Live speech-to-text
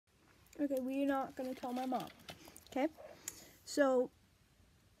Okay, we're not gonna tell my mom. Okay? So,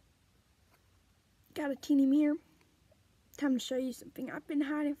 got a teeny mirror. Time to show you something I've been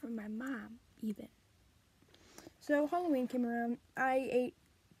hiding from my mom, even. So, Halloween came around. I ate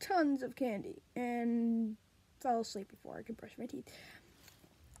tons of candy and fell asleep before I could brush my teeth.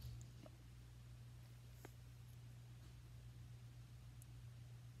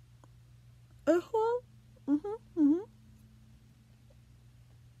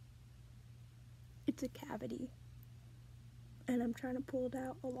 It's a cavity. And I'm trying to pull it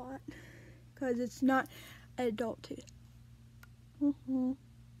out a lot because it's not an adult tooth.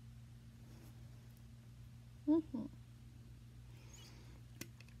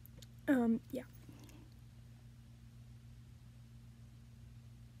 Yeah.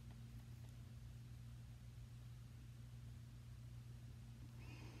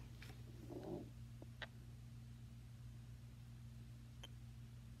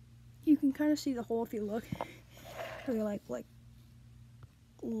 You can kind of see the hole if you look. Okay, like, look.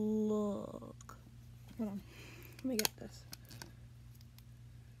 Hold on. Let me get this.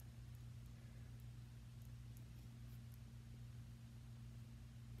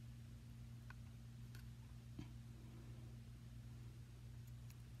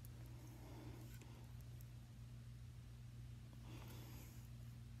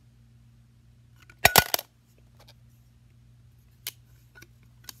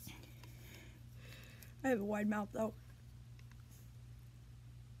 I have a wide mouth though.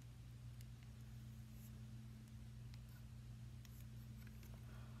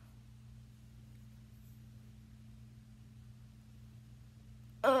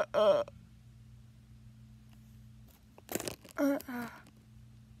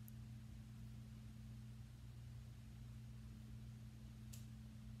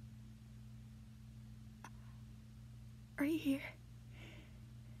 Are you here?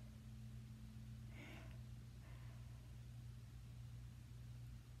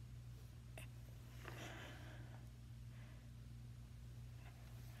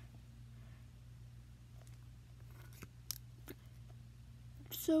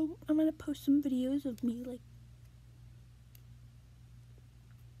 So I'm gonna post some videos of me, like,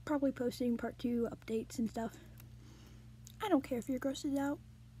 probably posting part 2 updates and stuff. I don't care if you're grossed out.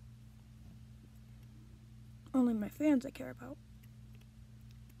 Only my fans I care about.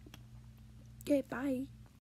 Okay, bye.